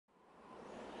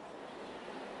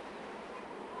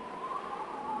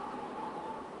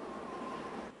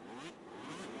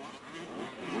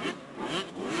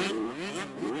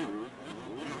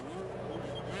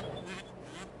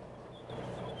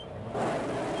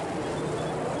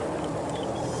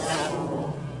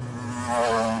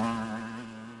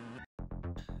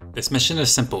this mission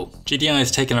is simple. GDI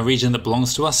has taken a region that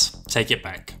belongs to us, take it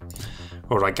back.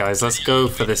 Alright guys, let's go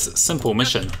for this simple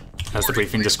mission, as the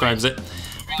briefing describes it.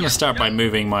 I'm going to start by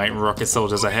moving my rocket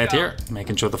soldiers ahead here,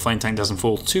 making sure the flame tank doesn't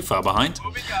fall too far behind.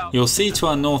 You'll see to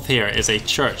our north here is a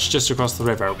church just across the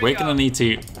river. We're going to need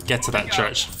to get to that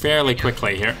church fairly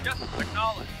quickly here.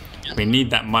 We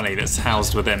need that money that's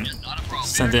housed within.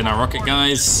 Send in our rocket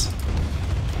guys.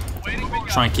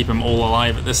 Try and keep them all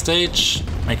alive at this stage.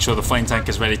 Make sure the flame tank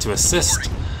is ready to assist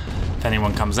if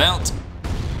anyone comes out.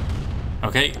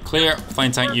 Okay, clear.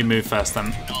 Flame tank, you move first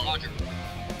then.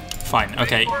 Fine,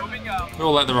 okay.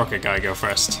 We'll let the rocket guy go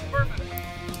first.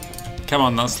 Come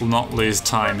on, let's not lose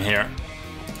time here.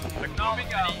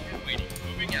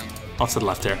 Off to the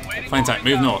left here. Flame tank,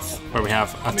 move north, where we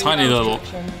have a tiny little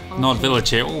nod village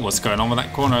here. Oh, what's going on with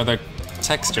that corner of the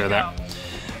texture there?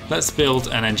 Let's build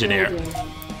an engineer.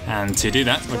 And to do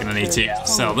that, we're going to need to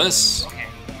sell this.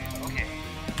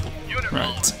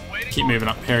 Right, keep moving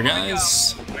up here,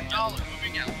 guys.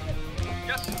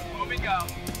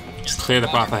 Just clear the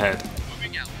path ahead.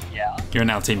 You're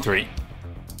now Team 3.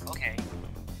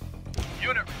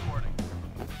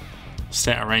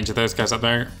 Stay out of range of those guys up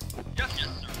there.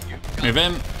 Move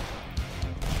in.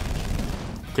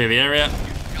 Clear the area.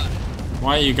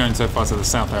 Why are you going so far to the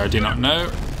south there? I do not know.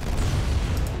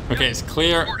 Okay, it's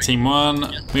clear. Team 1,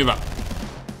 move up.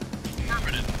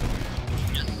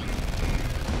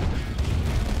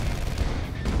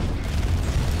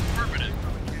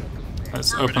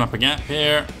 Let's open up a gap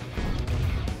here.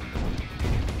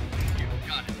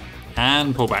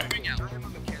 And pull back.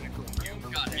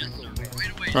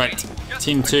 Right,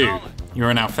 Team 2, you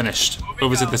are now finished.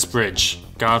 Over to this bridge.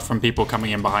 Guard from people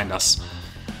coming in behind us.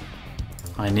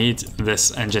 I need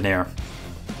this engineer.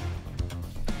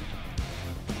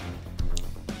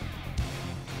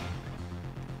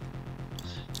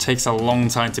 Takes a long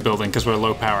time to build in because we're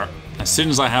low power. As soon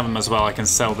as I have them as well, I can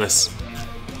sell this.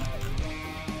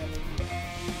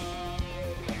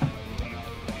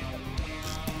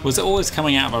 Was it always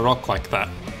coming out of a rock like that?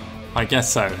 I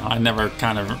guess so. I never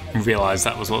kind of realized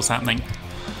that was what's happening.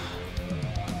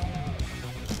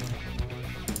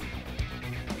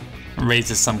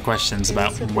 Raises some questions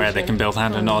about where they can build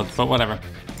hand and nod, but whatever.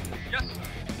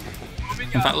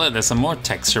 In fact, look, there's some more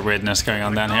texture weirdness going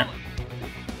on down here.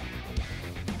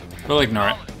 We'll ignore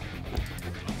it.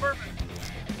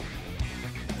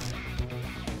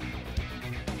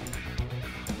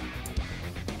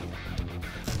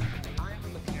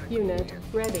 Unit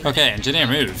ready. Okay, engineer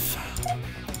move.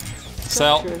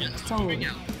 Sell.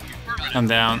 Come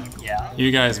down.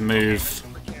 You guys move.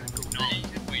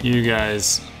 You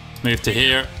guys move to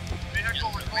here.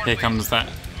 Here comes that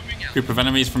group of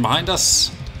enemies from behind us.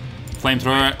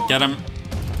 Flamethrower, get him.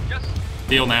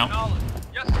 Deal now.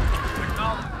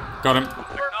 Got him.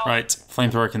 Right,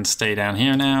 flamethrower can stay down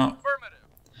here now.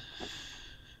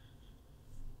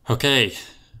 Okay,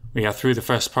 we are through the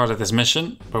first part of this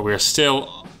mission, but we're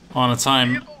still on a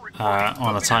timer.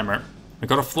 We've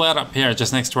got a flare up here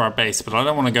just next to our base, but I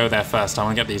don't want to go there first. I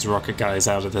want to get these rocket guys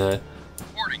out of the...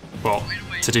 well,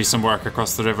 to do some work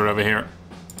across the river over here.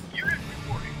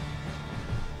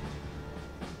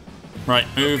 Right,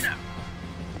 move.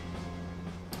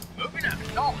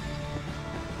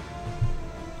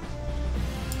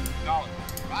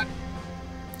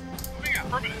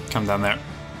 Come down there.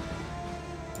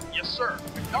 Yes, sir.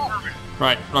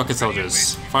 Right, rocket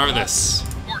soldiers, fire at this.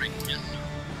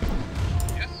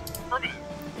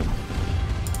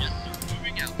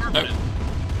 Oh.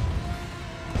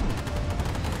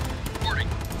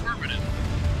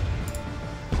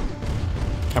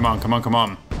 Come on, come on, come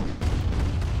on.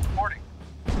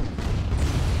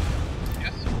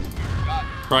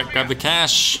 Right, grab the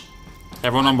cash.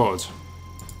 Everyone on board.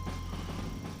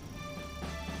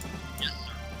 Yes,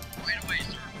 sir. Right away,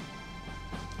 sir.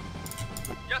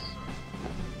 Yes, sir.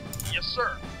 Yes,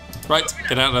 sir. Right,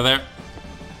 get out of there.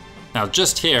 Now,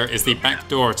 just here is the back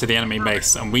door to the enemy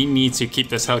base, and we need to keep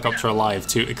this helicopter alive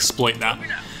to exploit that.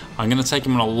 I'm going to take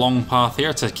him on a long path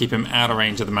here to keep him out of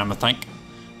range of the mammoth tank.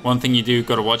 One thing you do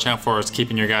got to watch out for is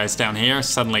keeping your guys down here.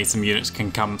 Suddenly some units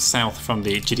can come south from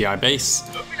the GDI base.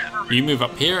 You move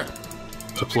up here,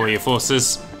 deploy your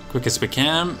forces quick as we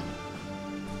can.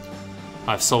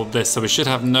 I've sold this, so we should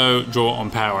have no draw on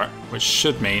power, which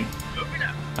should mean...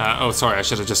 oh, sorry, I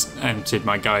should have just emptied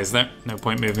my guys there. No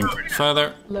point moving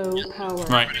further. Low power.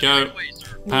 Right, go.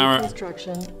 Power.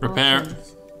 Construction. Repair.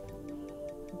 Options.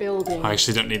 Building. I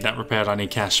actually don't need that repaired. I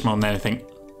need cash more than anything.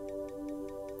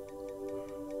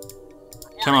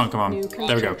 Come on, come on. New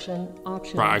There we go.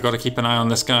 options. Right, I got to keep an eye on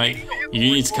this guy. You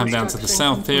need to come down to the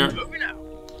south here.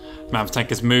 Mammoth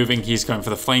tank is moving. He's going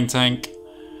for the flame tank.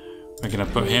 We're gonna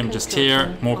put him just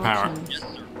here. More power. Options. Yes, sir.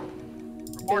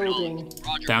 Reporting all. Building.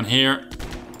 Roger. Down here.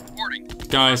 Reporting.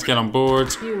 Guys, get on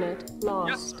board. Unit Yes,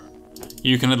 lost. sir.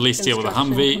 You can at least deal with a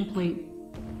Construction Humvee.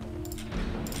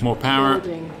 complete. More power.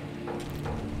 Building.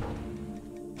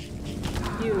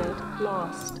 Unit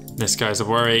lost. This guy's a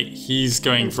worry. He's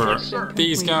going for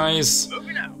these guys.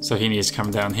 Moving out. So he needs to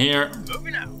come down here.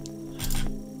 Moving out.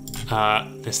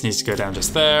 This needs to go down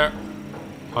just there.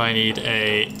 I need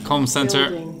a comm center.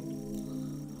 Building.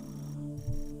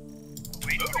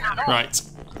 Moving out. Right.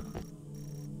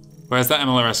 Where's that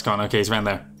MLRS gone? Okay, he's around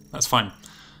there. That's fine.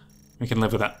 We can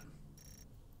live with that.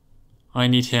 I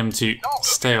need him to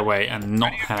stay away and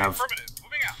not have Affirmative.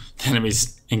 Moving out.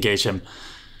 enemies engage him.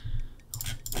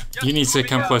 Yes, You need to moving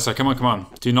come out. closer. Come on, come on.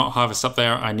 Do not harvest up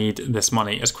there. I need this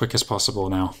money as quick as possible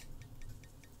now.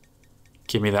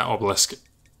 Give me that obelisk.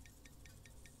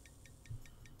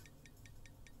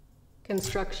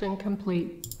 Construction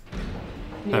complete.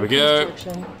 New There we go.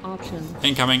 Construction options.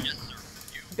 Incoming. Yes, sir.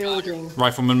 You Building.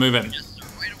 Rifleman move in. Yes, sir.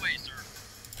 Right away, sir.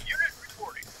 Unit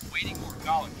reporting. Waiting for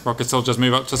knowledge. Rocket soldiers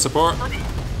move up to support.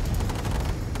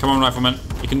 Come on, Rifleman.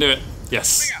 You can do it.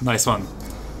 Yes. Nice one.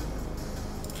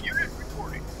 Unit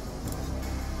reporting.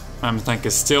 Mammoth tank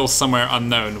is still somewhere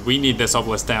unknown. We need this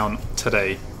obelisk down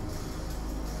today.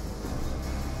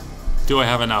 Do I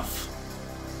have enough?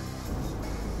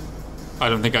 I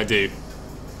don't think I do.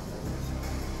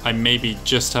 I maybe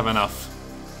just have enough.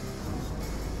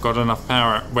 Got enough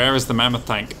power. Where is the mammoth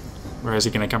tank? Where is he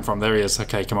going to come from? There he is.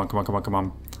 Okay, come on, come on, come on, come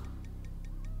on.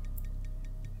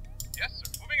 Yes,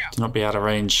 sir. Moving out. Do not be out of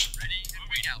range. Ready and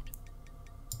moving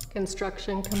out.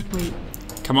 Construction complete.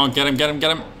 Come on, get him, get him,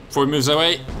 get him. Before he moves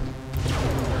away. Unit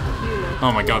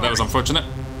Oh my god, that was unfortunate.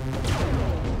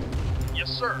 Yes,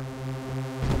 sir.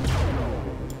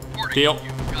 Reporting. Deal. You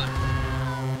got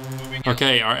it. Moving out.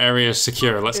 Okay, our area is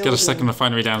secure. Let's get a second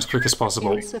refinery down as quick as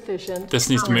possible. insufficient. This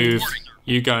needs to power. move.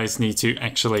 You guys need to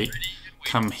actually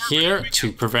come here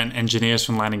to prevent engineers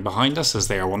from landing behind us, as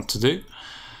they are wont to do.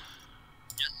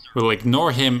 We'll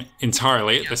ignore him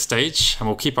entirely at this stage, and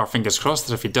we'll keep our fingers crossed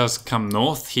that if he does come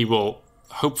north, he will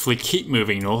hopefully keep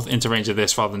moving north into range of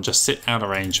this rather than just sit out of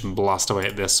range and blast away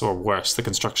at this, or worse, the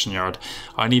construction yard.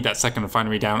 I need that second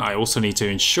refinery down. I also need to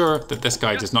ensure that this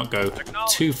guy does not go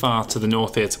too far to the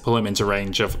north here to pull him into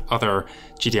range of other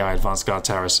GDI advanced guard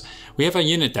towers. We have a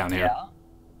unit down here.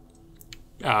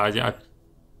 Yeah,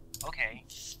 Okay.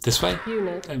 this way?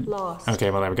 Unit lost. Okay,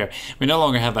 well there we go. We no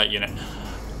longer have that unit.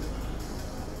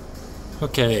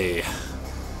 Okay.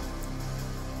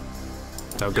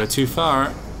 Don't go too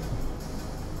far.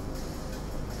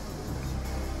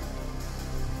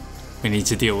 We need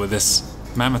to deal with this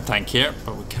mammoth tank here,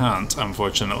 but we can't,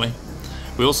 unfortunately.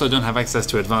 We also don't have access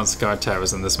to advanced guard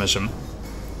towers in this mission.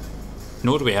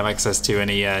 Nor do we have access to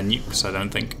any nukes, I don't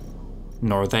think.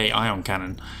 Nor they ion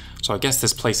cannon. So I guess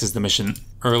this places the mission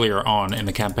earlier on in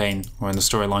the campaign, or in the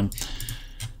storyline.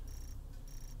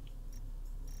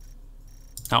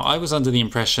 Now, I was under the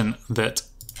impression that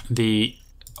the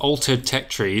altered tech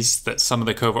trees that some of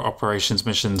the Covert Operations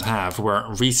missions have were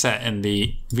reset in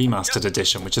the Remastered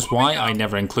edition, which is why I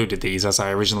never included these as I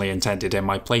originally intended in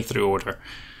my playthrough order.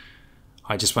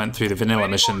 I just went through the vanilla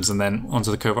missions and then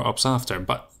onto the Covert Ops after,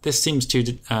 but this seems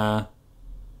to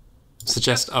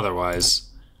suggest otherwise.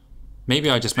 Maybe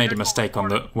I just made a mistake on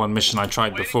the one mission I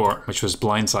tried before, which was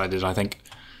blindsided, I think.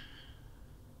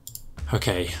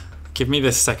 Okay, give me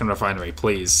this second refinery,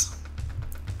 please.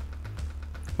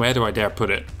 Where do I dare put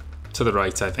it? To the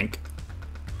right, I think.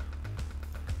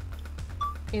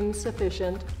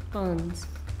 Insufficient funds.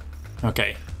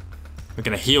 Okay. We're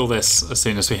going to heal this as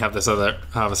soon as we have this other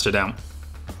harvester down.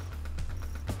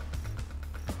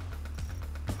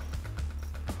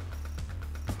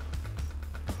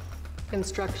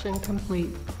 Construction complete.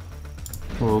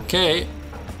 Okay.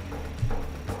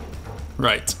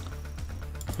 Right.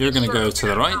 You're going to go to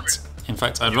the right. In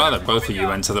fact, I'd rather both of you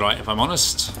went to the right, if I'm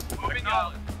honest. Moving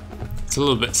out. It's a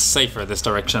little bit safer this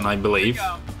direction, I believe.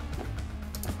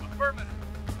 Affirmative.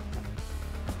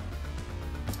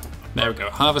 There we go.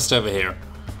 Harvest over here.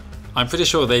 I'm pretty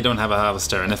sure they don't have a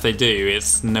harvester, and if they do,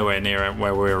 it's nowhere near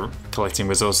where we're collecting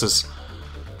resources.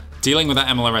 Dealing with that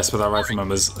MLRS with our rifleman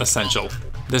was essential.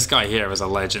 This guy here is a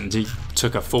legend. He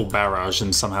took a full barrage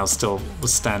and somehow still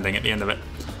was standing at the end of it.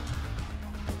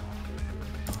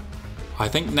 I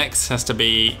think next has to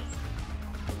be...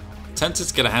 Tempted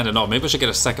to get a hand and nod. Maybe I should get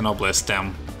a second obelisk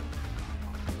down.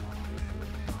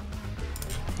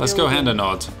 Let's go hand and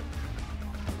nod.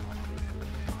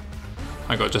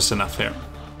 I got just enough here.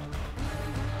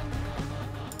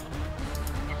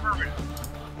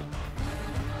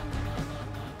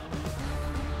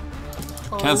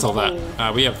 Cancel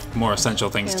that. We have more essential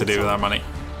things to do with our money.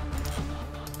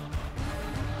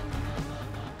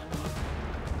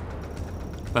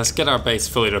 Let's get our base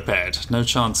fully repaired. No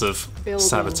chance of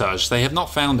sabotage. They have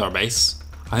not found our base.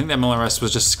 I think the MLRS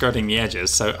was just skirting the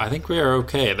edges, so I think we are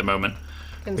okay at the moment.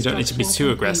 We don't need to be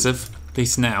too aggressive, at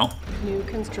least now. New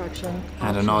construction.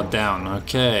 And a nod down.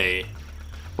 Okay.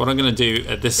 What I'm going to do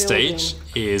at this stage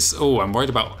is... Oh, I'm worried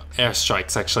about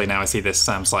airstrikes actually now I see this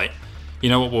SAM site. You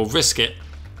know what, we'll risk it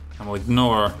and we'll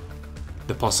ignore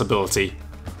the possibility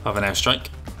of an airstrike.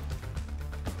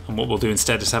 And what we'll do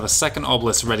instead is have a second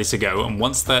obelisk ready to go, and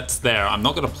once that's there, I'm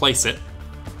not going to place it.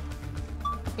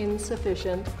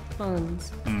 Insufficient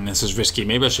funds. This is risky.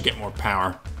 Maybe I should get more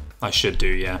power. I should do,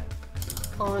 yeah.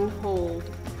 On hold.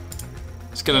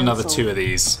 Let's get another 2 of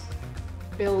these.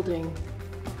 Building.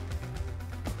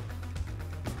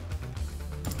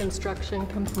 Construction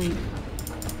complete.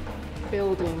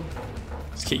 Building.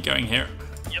 Let's keep going here.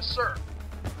 Yes, sir.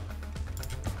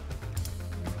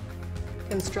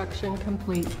 Construction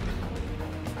complete.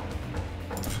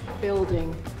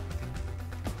 Building.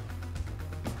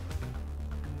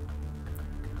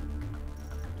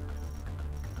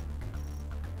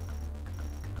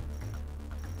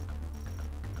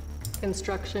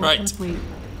 Construction complete.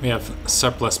 We have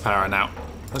surplus power now.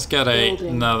 Let's get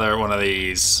another one of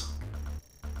these.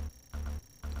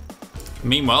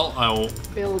 Meanwhile, I'll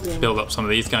build up some of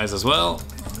these guys as well.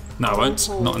 No, I won't.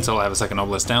 Not until I have a second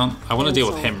obelisk down. I want to deal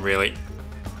with him, really.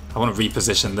 I want to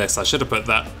reposition this. I should have put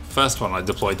that first one I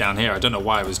deployed down here. I don't know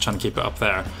why I was trying to keep it up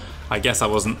there. I guess I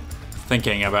wasn't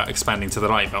thinking about expanding to the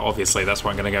right, but obviously that's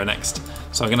where I'm going to go next.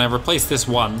 So I'm going to replace this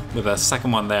one with a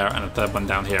second one there and a third one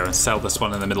down here and sell this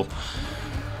one in the middle.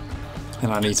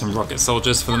 And I need some rocket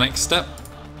soldiers for the next step.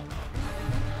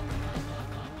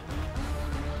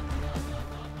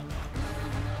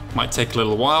 Might take a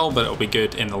little while, but it'll be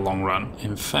good in the long run.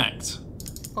 In fact,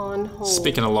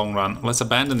 speaking of long run, let's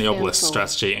abandon the obelisk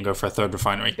strategy and go for a third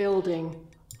refinery. Building.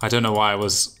 I don't know why I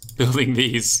was building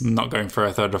these, not going for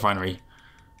a third refinery.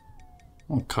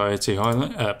 Oh, coyote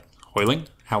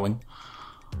howling?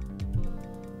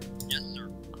 Yes, sir.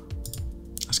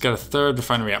 Let's get a third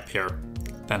refinery up here.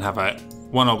 Then have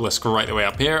one obelisk right the way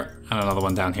up here and another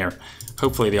one down here.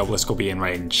 Hopefully the obelisk will be in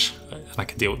range and I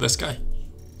can deal with this guy.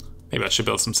 Maybe I should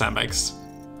build some sandbags.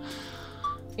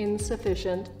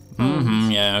 Insufficient.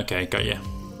 Yeah, okay, got you.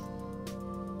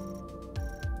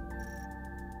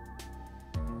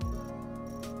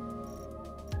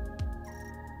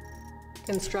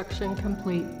 Construction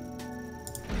complete.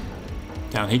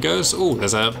 Down he goes. Oh,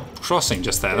 there's a crossing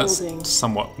just there. That's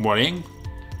somewhat worrying.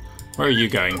 Where are you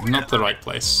going? Not the right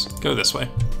place. Go this way.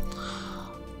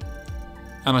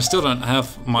 And I still don't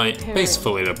have my base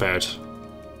fully repaired.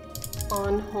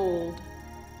 On hold.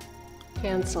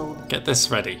 Cancelled. Get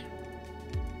this ready.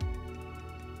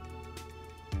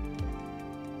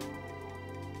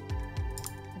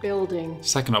 Building.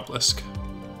 Second obelisk.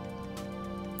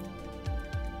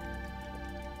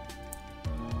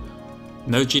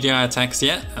 No GDI attacks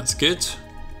yet, that's good.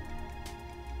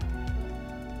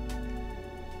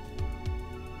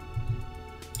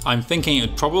 I'm thinking it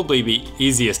would probably be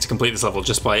easiest to complete this level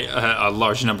just by a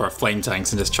large number of flame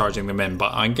tanks and just charging them in,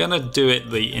 but I'm gonna do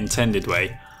it the intended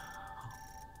way.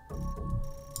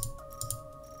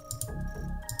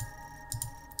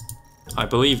 I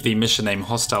believe the mission name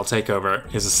Hostile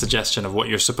Takeover is a suggestion of what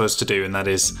you're supposed to do, and that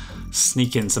is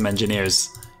sneak in some engineers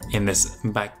in this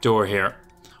back door here.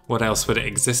 What else would it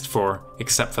exist for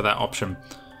except for that option?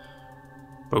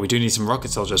 But we do need some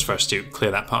rocket soldiers first to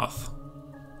clear that path.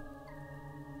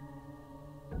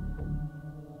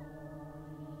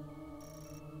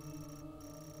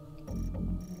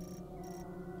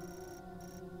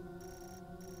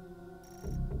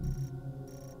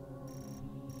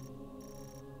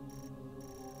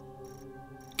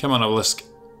 Come on, obelisk.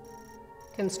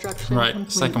 Construction right,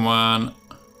 complete. Second one.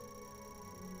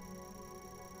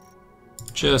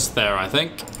 Just there, I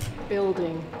think.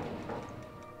 Building.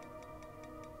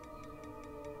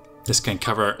 This can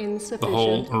cover the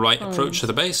whole right approach to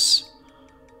the base.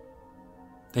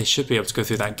 They should be able to go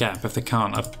through that gap. If they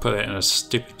can't, I've put it in a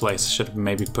stupid place. Should have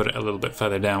maybe put it a little bit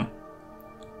further down.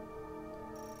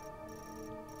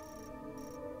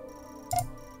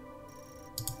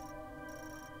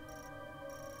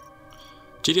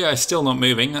 GDI is still not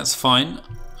moving, that's fine.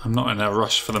 I'm not in a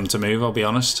rush for them to move, I'll be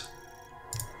honest.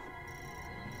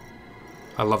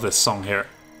 I love this song here.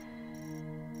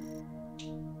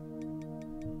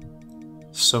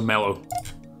 So mellow.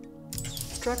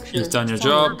 You've done your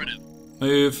job.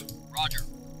 Move. Roger.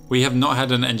 We have not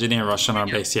had an engineer rush on our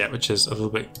base yet, which is a little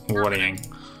bit worrying.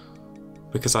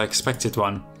 Because I expected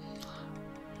one.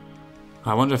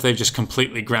 I wonder if they've just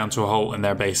completely ground to a halt in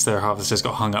their base. Their harvesters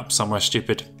got hung up somewhere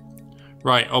stupid.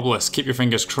 Right, Obelisk, keep your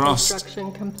fingers crossed.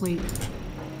 Construction complete.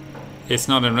 It's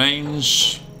not in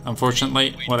range,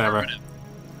 unfortunately. Whatever. Affirmative.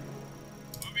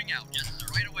 Moving out. Yes, sir.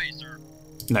 Right away, sir.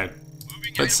 No.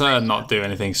 Moving Let's out. not do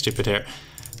anything stupid here.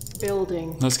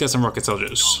 Building. Let's get some rocket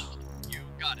soldiers. You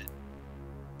got it.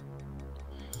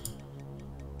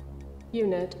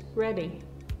 Unit ready.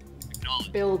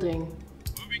 Acknowledged. Building.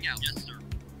 Moving out. Yes, sir.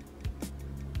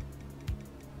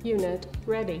 Unit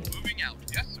ready. Moving out.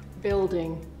 Yes, sir.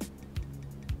 Building. Reporting.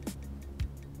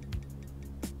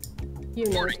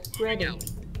 Unit Moving ready. out.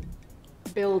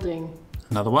 Building.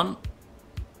 Another one.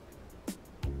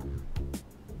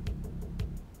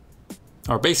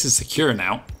 Our base is secure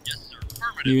now. Yes, sir.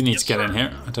 Affirmative. You need Yes, to get sir. in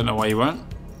here. I don't know why you weren't.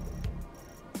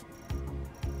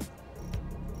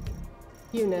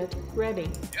 Unit ready.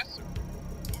 Yes, sir.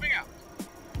 Moving out.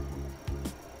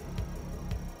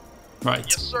 Right.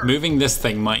 Yes, sir. Moving this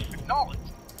thing might Acknowledged.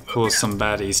 cause some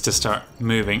baddies to start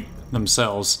moving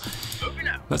themselves. Moving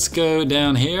out. Let's go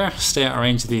down here. Stay out of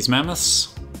range of these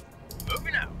mammoths.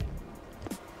 Moving out.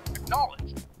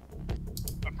 Acknowledged.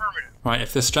 Affirmative. Right,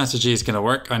 if this strategy is going to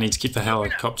work, I need to keep the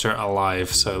helicopter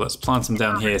alive. So let's plant them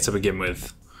down here to begin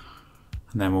with.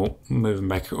 And then we'll move them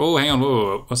back. Oh, hang on. Whoa, whoa,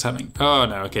 whoa. What's happening? Oh,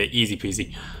 no. Okay, easy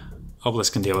peasy.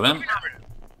 Obelisk can deal with them.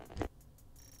 Affirmative.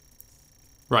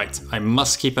 Right, I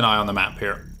must keep an eye on the map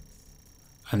here.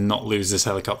 And not lose this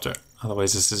helicopter.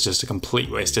 Otherwise, this is just a complete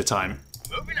waste of time.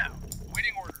 Moving out.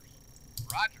 Waiting orders.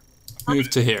 Roger. Move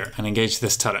Affirmative. to here and engage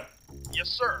this turret. Yes,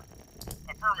 sir.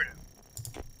 Affirmative.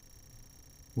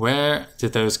 Where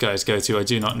did those guys go to? I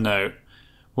do not know.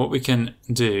 What we can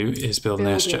do is build an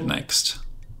airstrip Building. next.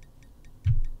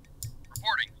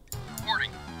 Reporting.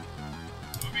 Reporting.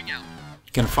 Moving out.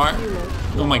 Gonna fire? Unit.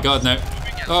 Oh my god, no.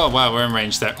 Moving out. Oh wow, we're in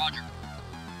range there. Roger.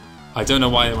 I don't know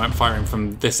why they weren't firing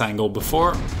from this angle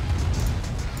before.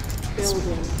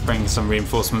 Building. Bring some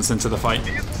reinforcements into the fight.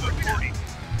 Vehicle reporting.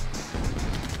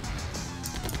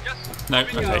 Yes, sir. No,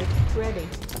 Moving okay. Unit ready.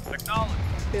 out.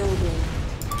 Acknowledged. Building.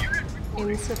 Unit reporting.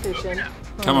 Insufficient.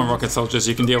 Come on, rocket soldiers,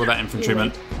 you can deal with that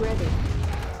infantryman. Unit ready.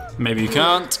 Maybe you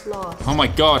can't. Lost. Oh my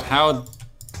god, how...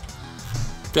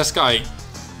 This guy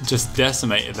just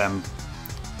decimated them.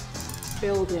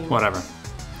 Building. Whatever.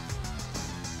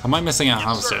 Am I missing out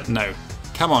harvester? No.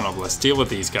 Come on, Obelisk, deal with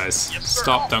these guys. Yes, sir.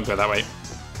 Stop, don't go that way.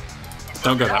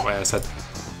 Don't go that way, I said.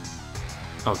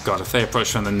 Oh god, if they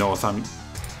approach from the north, I'm...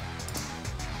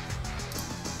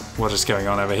 What is going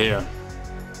on over here?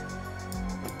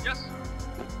 Yes, sir.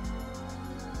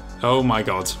 Oh my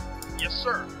god. Yes,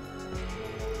 sir.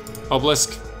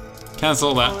 Obelisk,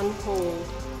 cancel that. On hold.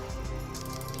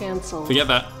 Cancel. Forget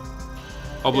that.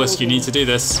 Obelisk, you need to do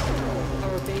this.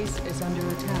 Our base is under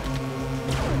attack.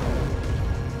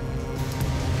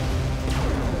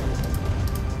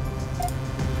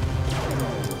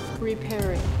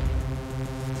 Repairing.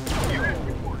 Unit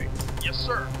reporting. Yes,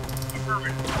 sir.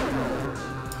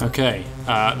 Affirmative. Okay,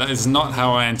 that is not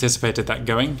how I anticipated that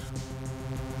going.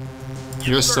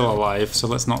 You're sir. still alive, so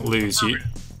let's not lose you. Affirmative.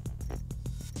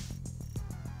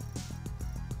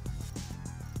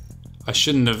 I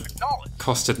shouldn't have Acknowledged.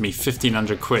 costed me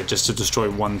 1,500 quid just to destroy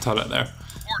one turret there.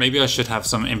 Maybe I should have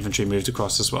some infantry moved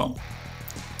across as well.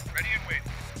 Ready and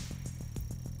waiting.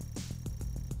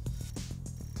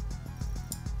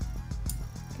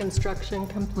 Construction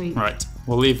complete. Right,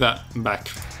 we'll leave that back.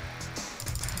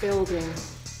 Building.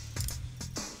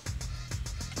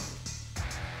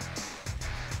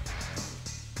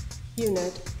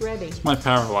 Unit ready. My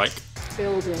power like.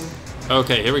 Building.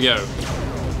 Okay, here we go.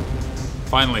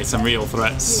 Finally, some real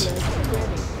threats. Unit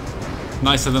ready.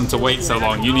 Nice of them to wait so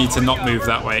long. You need to not move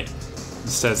that way.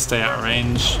 Instead, stay out of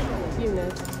range.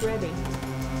 Unit ready.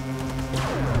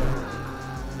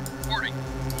 Reporting.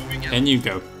 Moving out. In you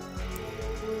go.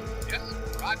 Yes,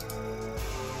 Roger.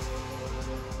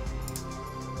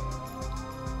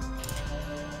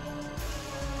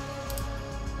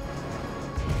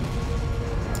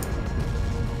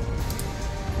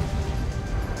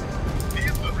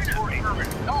 Vehicle reporting.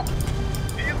 Affirmative. Acknowledged.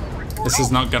 Vehicle reporting. This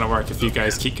is not gonna work if you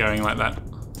guys keep going like that.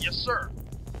 Yes, sir.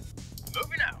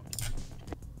 Moving out.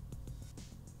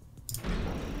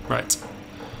 Right.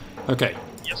 Okay,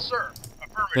 Yes, sir.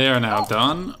 Affirmative. they are now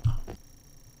Acknowledged. done.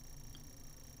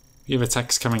 We have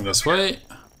attacks coming this way.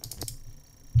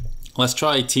 Let's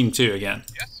try Team 2 again.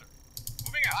 Yes, sir.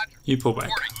 Moving out. Roger. You pull back.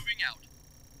 Reporting. Moving out.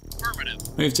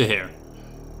 Affirmative. Move to here.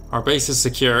 Our base is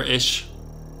secure-ish.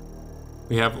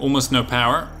 We have almost no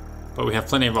power, but we have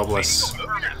plenty of obelisks. Moving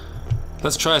out.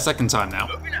 Let's try a second time now.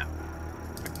 Moving out.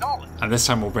 Acknowledged. And this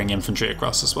time we'll bring infantry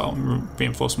across as well,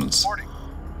 reinforcements. Reporting.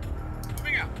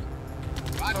 Moving out.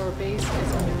 Roger. Our base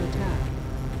is under attack.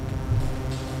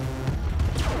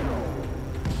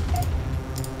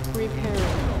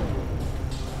 Repairing.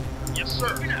 Yes, sir.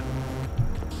 Moving out.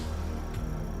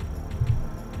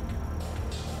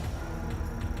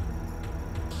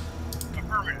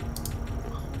 Affirmative.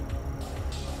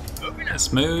 Moving out.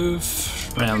 Let's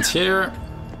move around here.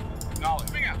 Knowledge.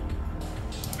 Moving out.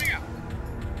 Moving out.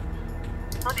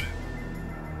 Affirmative.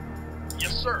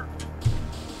 Yes, sir.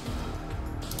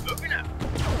 Moving out.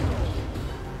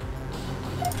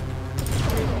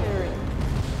 Repairing.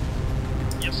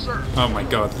 Yes, sir. Oh my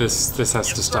god, this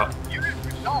has to stop. Unit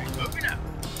resolved. Moving out.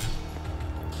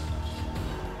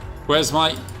 Where's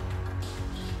my...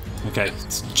 Okay,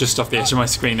 it's just off the edge of my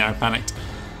screen now, I panicked.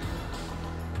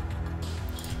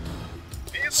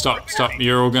 Stop, stop,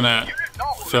 you're all gonna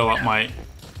fill up my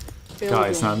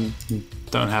guys and I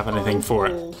don't have anything for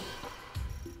it.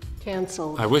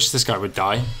 Cancelled. I wish this guy would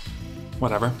die.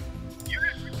 Whatever. Unit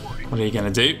reporting. What are you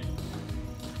gonna do?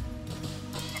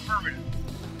 Affirmative.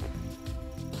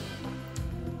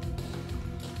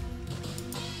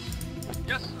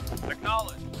 Yes, sir.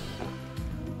 Acknowledged.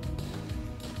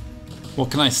 What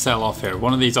can I sell off here?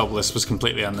 One of these obelisks was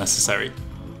completely unnecessary.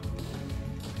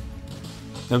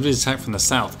 Nobody's attacked from the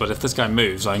south, but if this guy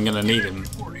moves, I'm gonna need him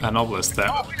an obelisk there.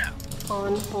 Moving out.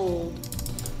 On hold.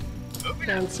 Moving out.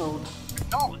 Cancelled.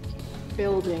 Acknowledged.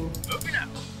 Building. Moving out.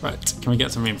 Right, can we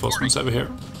get some reinforcements over here?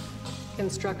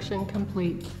 Construction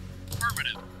complete.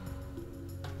 Affirmative.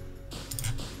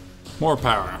 More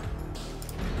power.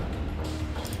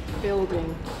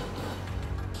 Building.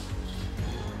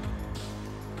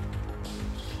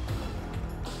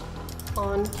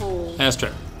 On hold.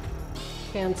 Airstrip.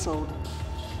 Cancelled.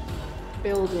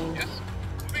 Building. Yes.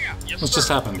 Moving out. Yes, What's sir. just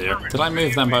happened here? Affirmative. Did I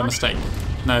move them by mistake?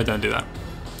 No, don't do that.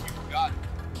 You got it.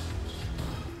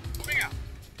 Moving out.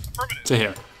 Affirmative. To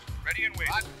here. Ready and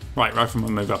waiting. Right,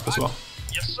 rifleman move up as well.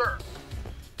 Yes, sir.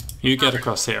 You get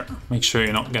across here. Make sure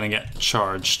you're not gonna get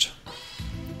charged.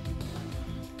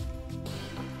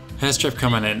 Airstrip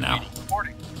coming in now.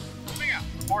 Reporting. Moving out.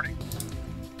 Reporting.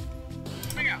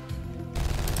 Moving out.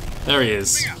 There he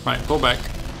is. Right, pull back.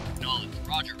 Knowledge.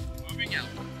 Roger. Moving out.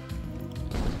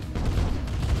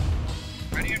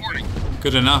 Ready and waiting.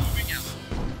 Good enough. Moving out.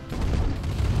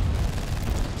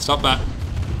 Stop that.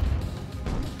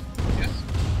 Yes.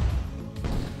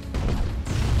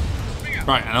 Moving out.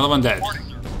 Right, another one dead. Reporting,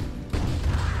 sir.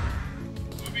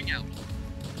 Moving out.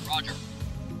 Roger.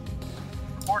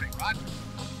 Reporting. Roger.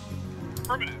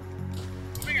 Affirmative.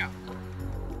 Moving out.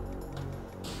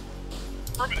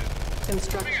 Affirmative.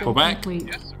 Construction Pull back. complete.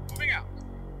 Yes, sir. Moving out.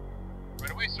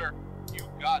 Right away, sir. You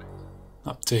got it.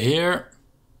 Up to here.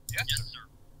 Yes, sir.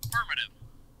 Affirmative.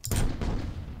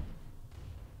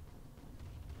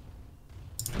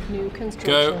 New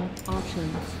construction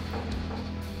options.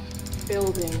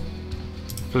 Building.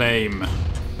 Flame.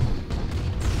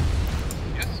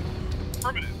 Yes, sir.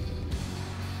 Affirmative.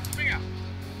 Moving out.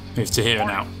 Move to here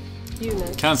now.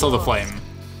 Unit. Cancel the lost. flame.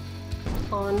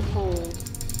 On hold.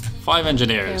 5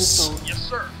 engineers. Cancelled. Yes,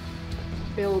 sir.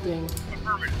 Building.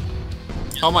 Affirmative.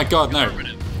 Oh my god, no.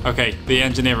 Affirmative. Okay, the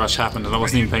engineer rush happened and I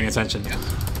wasn't even paying attention. Yes,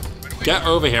 sir. Right away, Get sir.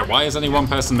 over here. Why is only one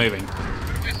person moving?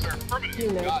 Right away, sir. Affirmative.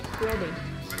 Unit Got it. ready.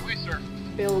 Right away, sir.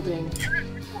 Building. Unit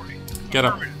reporting. Get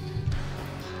up. Affirmative.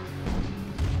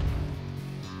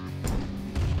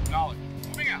 Knowledge.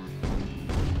 Moving out.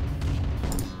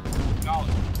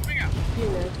 Knowledge. Moving out.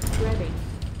 Unit ready.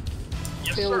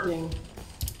 Yes, Building. sir.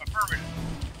 Affirmative.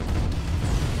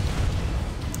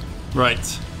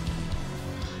 Right.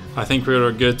 I think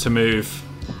we're good to move.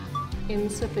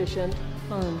 Insufficient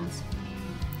funds.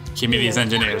 Give me these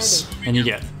engineers. And you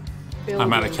get. Building.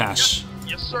 I'm out of cash.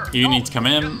 Yes, sir. You need to come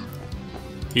in.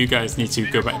 You guys need to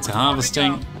go back to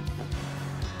harvesting.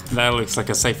 That looks like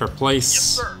a safer Yes, place.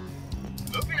 sir.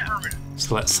 Moving out. Affirmative.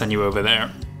 So let's send you over there.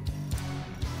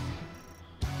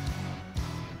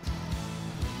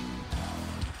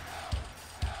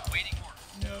 Waiting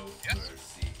order. No Yes.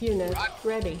 mercy Unit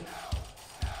ready.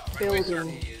 Right away, sir.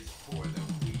 Building. is for the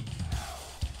weak.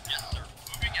 Yes, sir.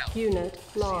 Moving out. Unit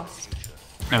lost.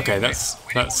 Okay, that's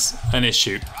an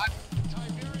issue.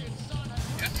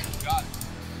 Yes, got it.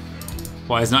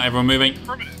 Why is not everyone moving?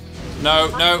 Affirmative. No,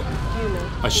 no. Unit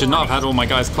I should not have had all my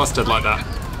guys clustered like that.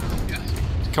 Yes.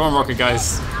 Come on, rocket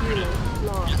guys. Unit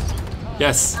lost.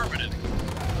 Yes, Affirmative.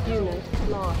 Unit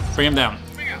lost. bring him down.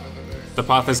 Moving out. The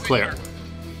path is clear.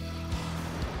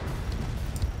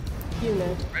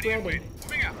 Unit Ready and ready. waiting.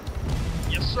 Moving out.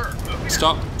 Yes, sir. Moving out.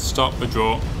 Stop, stop,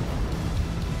 withdraw.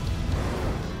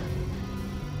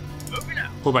 Moving out.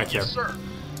 Pull back here. Yes, sir.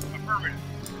 Affirmative.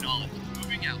 Knowledge.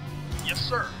 Moving out. Yes,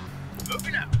 sir.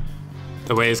 Moving out.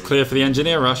 The way is clear for the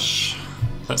engineer rush.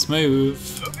 Let's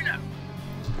move. Moving out.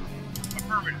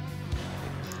 Affirmative.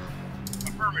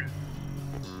 Affirmative.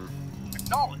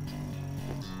 Acknowledged.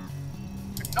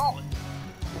 Acknowledged.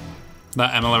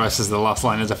 That MLRS is the last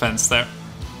line of defense there.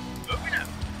 Moving out.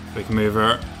 We can move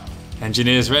our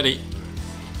engineers ready.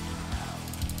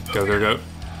 Go, go, go.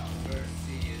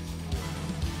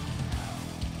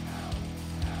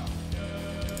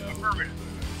 Affirmative.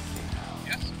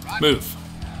 Yes, right. Move.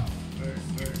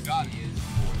 Got it.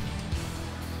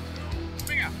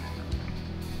 Moving out.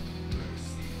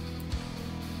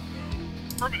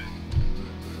 Affirmative.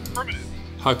 Affirmative.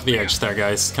 Hug the edge there,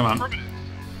 guys. Come on. Affirmative.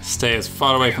 Stay as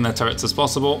far away from the turrets as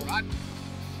possible. Right.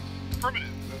 Affirmative.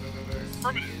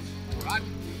 Affirmative. Right.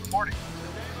 Reporting.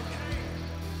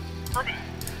 Affirmative.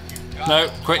 Got No,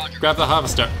 it. quick, Roger. grab the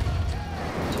harvester.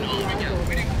 Moving out.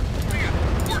 Waiting. Moving out.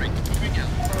 Reporting. Moving out.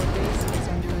 Our base is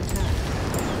under attack.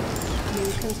 New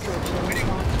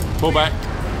construction. Pull back.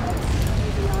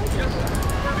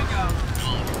 Moving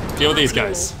out. Deal with these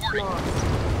guys. Lost.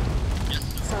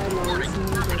 Silos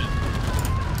needed.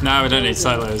 No, we don't need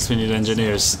silos, we need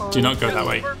engineers. Do not go that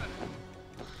way.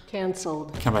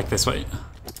 Cancelled. Come back this way.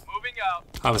 Moving out.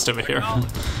 Harvest over here.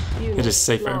 Unit It is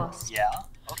safer. lost. Yeah,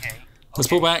 okay. Let's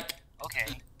pull back.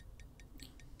 Okay.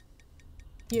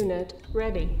 Unit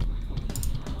ready.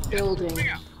 Building. Moving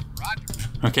out. Roger.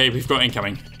 Okay, we've got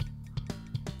incoming.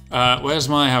 Where's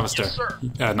my harvester? Yes, sir.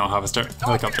 Not harvester,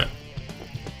 helicopter.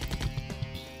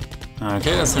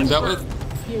 Okay, that's him dealt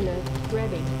with. Unit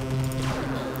ready.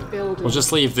 Building. We'll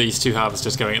just leave these two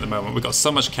harvesters going at the moment. We've got so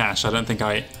much cash, I don't think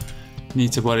I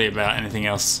need to worry about anything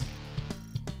else.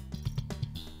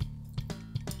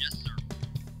 Yes, sir.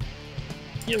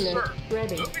 Unit Yes, sir.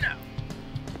 ready. Moving out.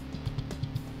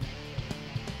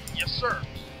 Yes, sir.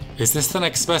 Is this the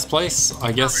next best place?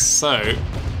 I guess so.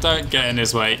 Don't get in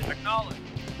his way. Acknowledge.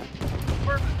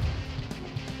 Affirmative.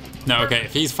 No, okay,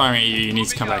 if he's firing at you, you need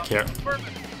to come back here.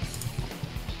 Affirmative.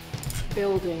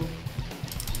 Building.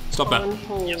 Stop On that.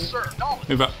 hold. Yes, sir. Acknowledge.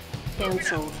 Move up.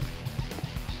 Cancelled.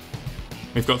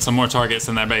 We've got some more targets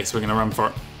in their base we're going to run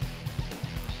for.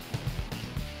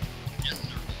 Yes, sir.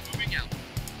 Moving out.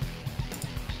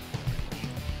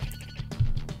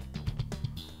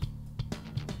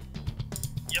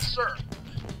 Yes, sir.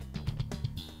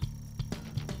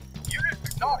 Unit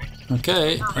acknowledged.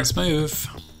 Okay, let's move.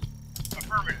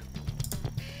 Affirmative.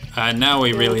 And now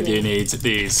we really do need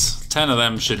these. 10 of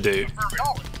them should do.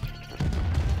 Affirmative.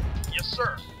 Yes,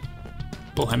 sir.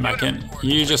 Pull him back in.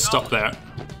 You just stop there.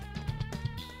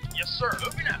 Yes, sir.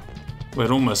 Moving out.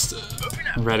 We're almost Moving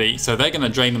out. ready. So they're going to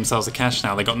drain themselves of cash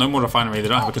now. They got no more refinery. They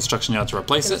don't have a construction yard to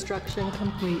replace it. Construction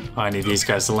complete. I need these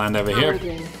guys to land over here.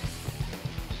 Building.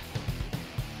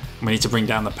 We need to bring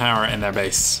down the power in their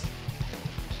base.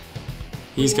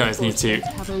 These guys need to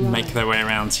make their way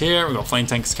around here. We've got flame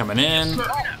tanks coming in. Sir.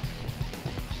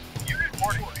 Unit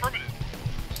reporting. Affirmative.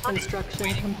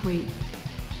 Construction complete.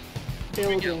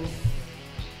 Building.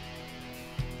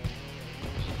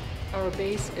 Our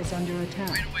base is under attack.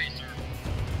 Right away, sir.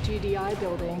 GDI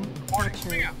building Reporting.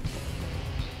 Moving captured. out.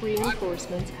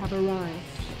 Reinforcements have arrived.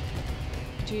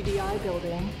 GDI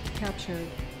building captured.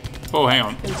 Oh, hang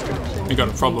on. Construction We got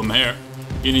a problem here.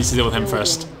 You need to deal with him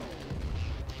first.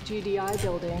 GDI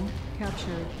building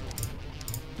captured.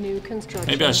 New construction.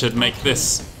 Maybe I should make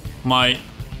this my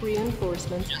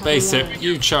Reinforcements have base here. arrived.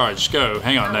 You charge. Go.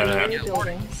 Hang on. No, Primary no.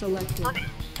 building selected. Affirmative.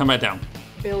 Come back down.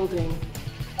 Building.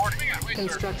 Reporting. Right away, sir.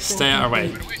 Construction Stay out of our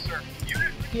way. complete. Right away,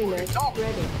 sir. Unit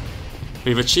ready.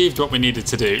 We've achieved what we needed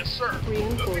to do. Yes, sir.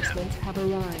 Reinforcements have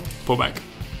arrived. Pull back.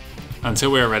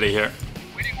 Until we're ready here.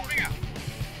 Waiting. Moving out.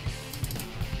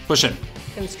 Push in.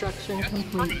 Construction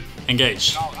complete.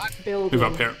 Engage. All right. Building.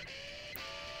 Move up here.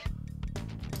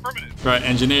 Affirmative. Right,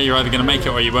 engineer, you're either going to make it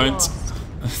or you won't.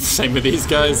 Same with these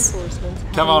guys. Reinforcements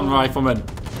have Come on, arrived. rifleman.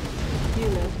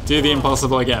 Unit Do the lost.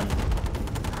 impossible again.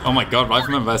 Oh my god,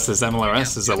 rifleman versus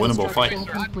MLRS is a winnable fight.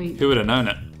 Construction complete. Who would have known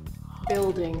it?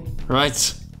 Building.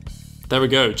 Right. There we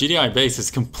go. GDI base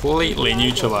is completely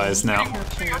neutralized now.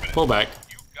 Captured. Pull back.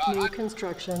 New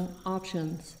construction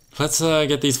options. Let's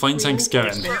get these flame tanks going.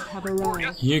 Reinforcements have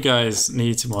arrived. You guys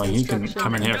need to, well, you can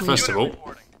come in here first of all.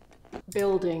 Reporting.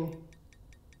 Building.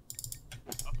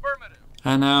 Affirmative.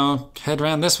 And now head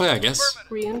around this way, I guess.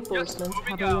 Reinforcements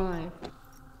have arrived.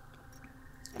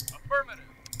 Affirmative.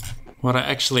 What I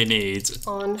actually need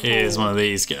On is hold. one of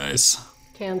these guys.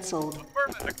 Cancelled.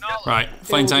 Affirmative. Acknowledge. Right,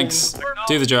 flame tanks,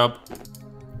 do the job.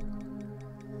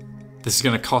 This is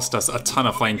going to cost us a ton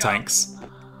of flame tanks.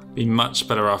 Be much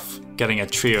better off getting a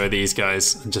trio of these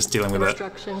guys and just dealing with a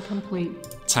Construction complete.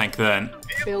 tank then.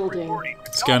 Building.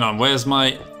 What's going on? Where's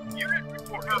my... Unit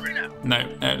report. Moving out.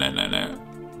 No.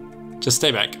 Just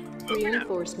stay back.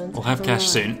 Reinforcements We'll have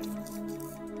cash arrived. soon.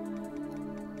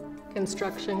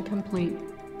 Construction complete.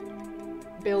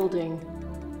 Building.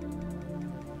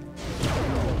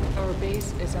 Our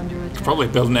base is under attack. Probably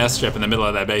build an airstrip in the middle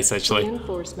of their base, actually.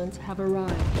 Reinforcements have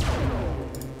arrived.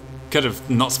 Could have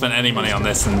not spent any money on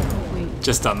this and Complete.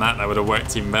 just done that. That would have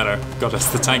worked even better. Got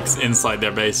us the tanks inside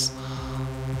their base.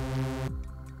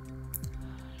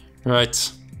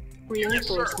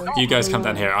 Reinforcements. You guys come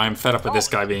down arrived. here. I'm fed up with this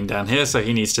guy being down here, so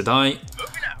he needs to die.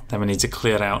 Then we need to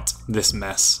clear out this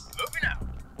mess.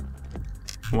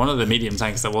 One of the medium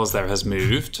tanks that was there has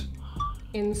moved.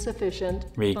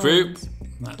 Insufficient. Regroup. funds.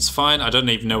 That's fine. I don't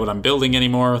even know what I'm building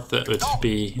anymore. That would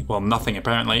be, well, nothing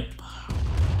apparently.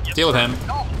 Deal with him.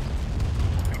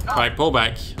 Right, pull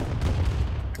back.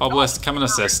 Obelisk, come and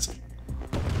assist.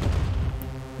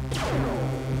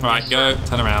 Right, go.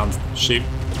 Turn around. Shoot.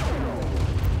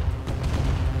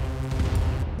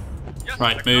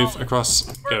 Right, move across.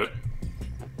 Go.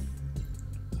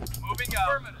 Moving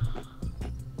out.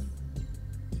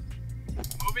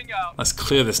 Moving out. Let's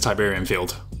clear this Tiberian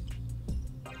field.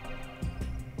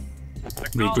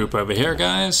 Regroup over here,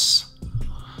 guys.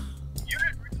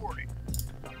 Unit reporting.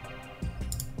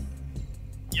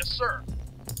 Yes, sir.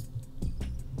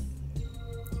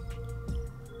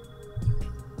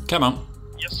 Come on.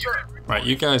 Yes, sir. Right,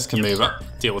 you guys can move up.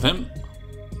 Deal with him.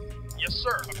 Yes, sir.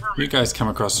 Affirmative. You guys come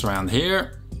across around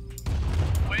here.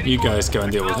 Waiting You guys orders. go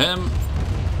and deal with him.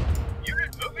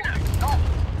 Unit moving out.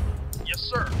 Yes,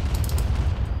 sir.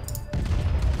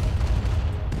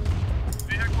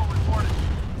 Vehicle reported.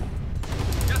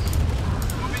 Yes.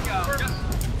 Moving out.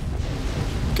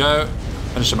 Yes. Go.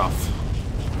 Finish him off.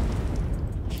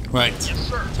 Right. Yes,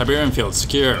 sir. Tiberian field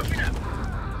secure. Moving out.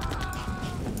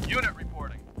 Unit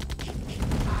reporting.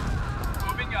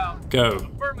 Moving out. Go.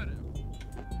 Affirmative.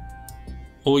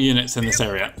 All units in this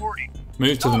area. Reporting.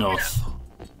 Move to the north.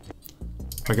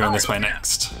 We're going this way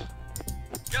next.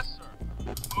 Yes,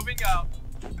 sir. Moving out.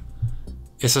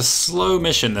 It's a slow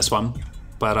mission, this one.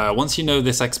 But once you know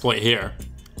this exploit here,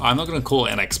 I'm not going to call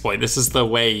it an exploit. This is the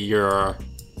way you're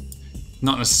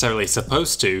not necessarily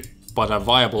supposed to, but a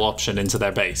viable option into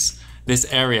their base.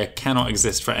 This area cannot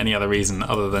exist for any other reason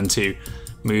other than to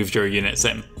move your units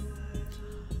in.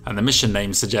 And the mission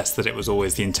name suggests that it was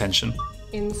always the intention.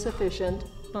 Insufficient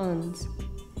funds.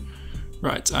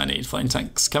 Right, I need flame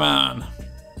tanks. Come on.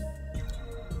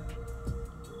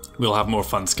 We'll have more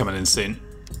funds coming in soon.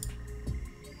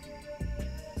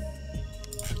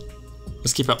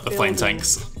 Let's keep up the flame Building.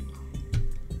 tanks.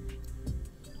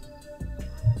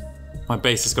 My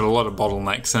base has got a lot of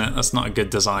bottlenecks in it. That's not a good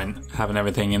design, having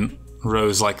everything in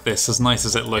rows like this. As nice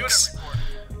as it looks,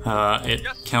 it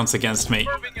counts against me.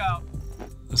 Moving out.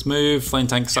 Let's move. Flame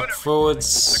tanks up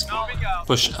forwards. Moving out.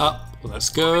 Push up. Let's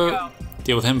go.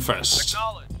 Deal with him first.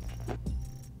 Acknowledge.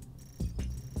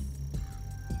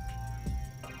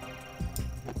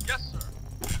 Yes,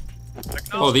 sir.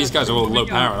 Oh, these guys are all low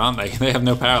power, aren't they? They have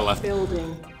no power left.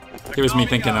 Building. Here was me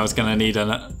thinking I was going to need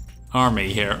an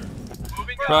army here.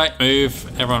 Moving out. Right,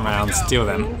 move. Everyone around. Deal with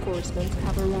them. Reinforcements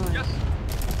have arrived. Yes.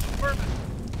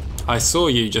 Affirmative. I saw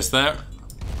you just there.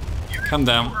 Come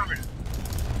down. Affirmative.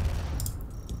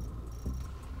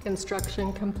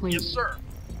 Construction complete. Yes, sir.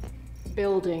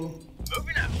 Building.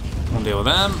 Moving out. We'll deal with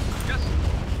them. Yes.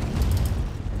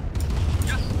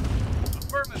 Yes.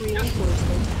 Affirmative. Yes.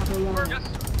 Reinforcements have arrived. Yes,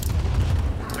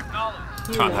 sir.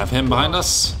 Acknowledge. Can't have him behind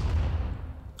us.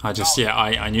 I just, yeah,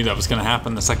 I knew that was going to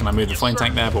happen the second I moved the flame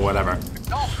tank there, but whatever.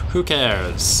 Acknowledge. Who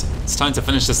cares? It's time to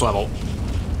finish this level.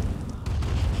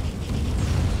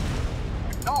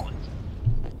 Acknowledge.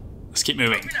 Let's keep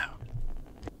moving. Moving out.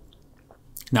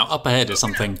 Now, up ahead is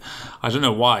something, I don't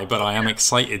know why, but I am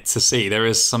excited to see. There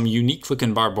is some unique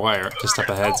looking barbed wire just up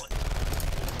ahead.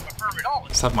 Affirmative.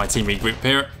 Let's have my team regroup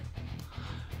here.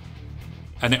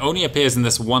 And it only appears in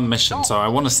this one mission, so I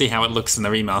want to see how it looks in the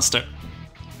remaster.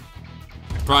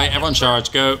 Right, everyone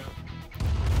charge, go.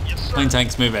 Yes, sir. Flame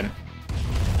tanks move in.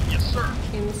 Yes, sir.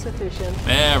 Insufficient.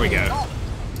 There we go.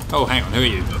 Oh, hang on, who are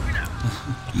you? Moving out.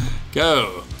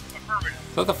 Go. Affirmative.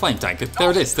 Is that the flame tank?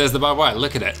 There it is, there's the barbed wire,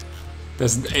 look at it.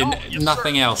 There's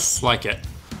nothing else like it.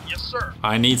 Yes, sir.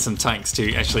 I need some tanks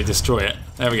to actually destroy it.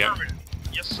 There we go. Affirmative.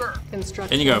 Yes, sir.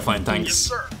 Construction. In you go, flame complete. Yes,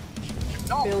 tanks. sir.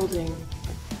 Acknowledge. Building.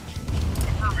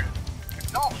 Affirmative.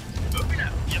 Acknowledge. Moving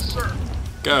out. Yes, sir.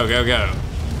 Go, go, go.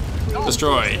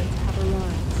 Destroy. Reinforcements have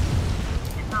arrived.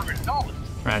 Affirmative. Acknowledge.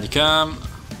 Round you come.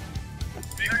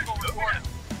 Vehicle reported.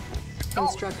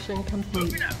 Construction complete.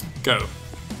 Moving out. Go.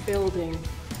 Building.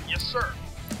 Yes, sir.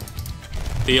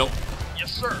 Deal.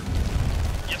 Yes, sir.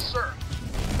 Yes, sir.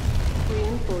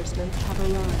 Reinforcements have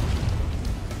arrived.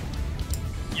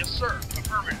 Yes, sir.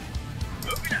 Affirmative.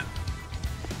 Moving out.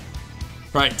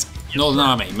 Right, Northern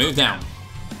Army, move down.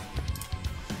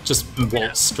 Just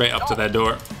waltz straight up to their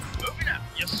door. Moving out.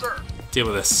 Yes, sir. Deal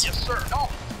with this. Yes, sir. No.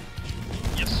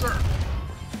 Yes, sir.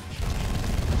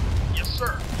 Yes,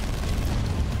 sir.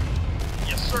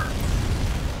 Yes, sir.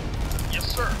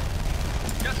 Yes, sir.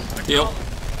 Yes, Deal.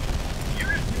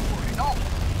 Unit 240. No.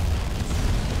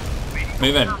 Waiting.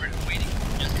 Move in. Affirmative. Waiting.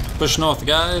 Yes, sir. Push north,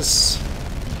 guys.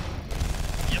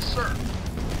 Yes, sir.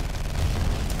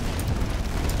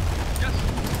 Yes.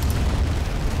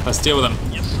 Let's deal with them.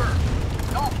 Yes, sir.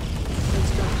 No.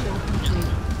 Construction complete.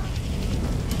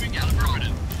 Moving out.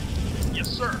 Affirmative. Yes,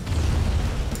 sir.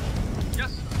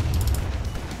 Yes, sir.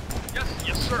 Yes,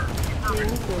 yes, sir. Affirmative.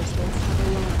 Reinforcements have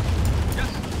arrived. Yes.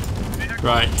 Vehicle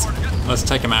Right, reported. Yes, let's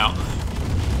take them out.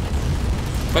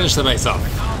 Finish the base off.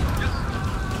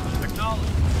 yes.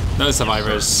 Acknowledge. No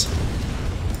survivors.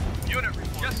 Unit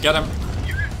report. Yes. Get them.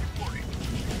 Unit reporting.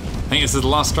 I think this is the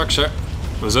last structure.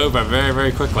 It was over very,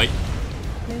 very quickly.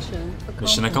 Mission accomplished.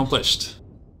 Mission accomplished.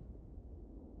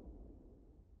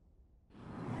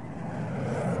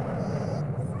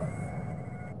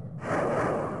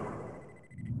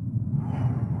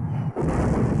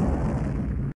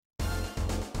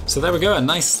 So there we go, a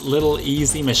nice little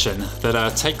easy mission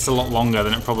that takes a lot longer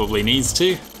than it probably needs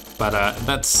to, but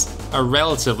that's a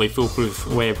relatively foolproof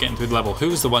way of getting through the level. Who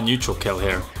was the one neutral kill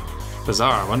here?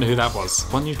 Bizarre, I wonder who that was.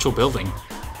 One neutral building.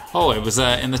 Oh, it was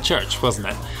in the church, wasn't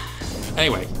it?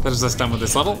 Anyway, that is us done with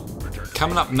this level.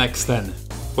 Coming up next then,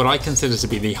 what I consider to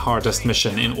be the hardest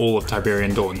mission in all of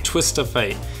Tiberian Dawn, Twist of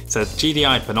Fate. It's a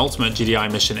GDI, penultimate GDI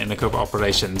mission in the Covert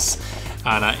Operations,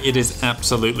 and it is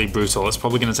absolutely brutal. It's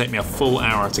probably going to take me a full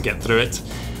hour to get through it.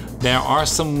 There are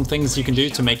some things you can do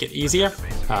to make it easier.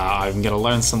 I'm going to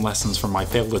learn some lessons from my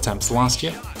failed attempts last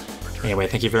year. Anyway,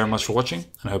 thank you very much for watching,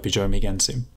 and I hope you join me again soon.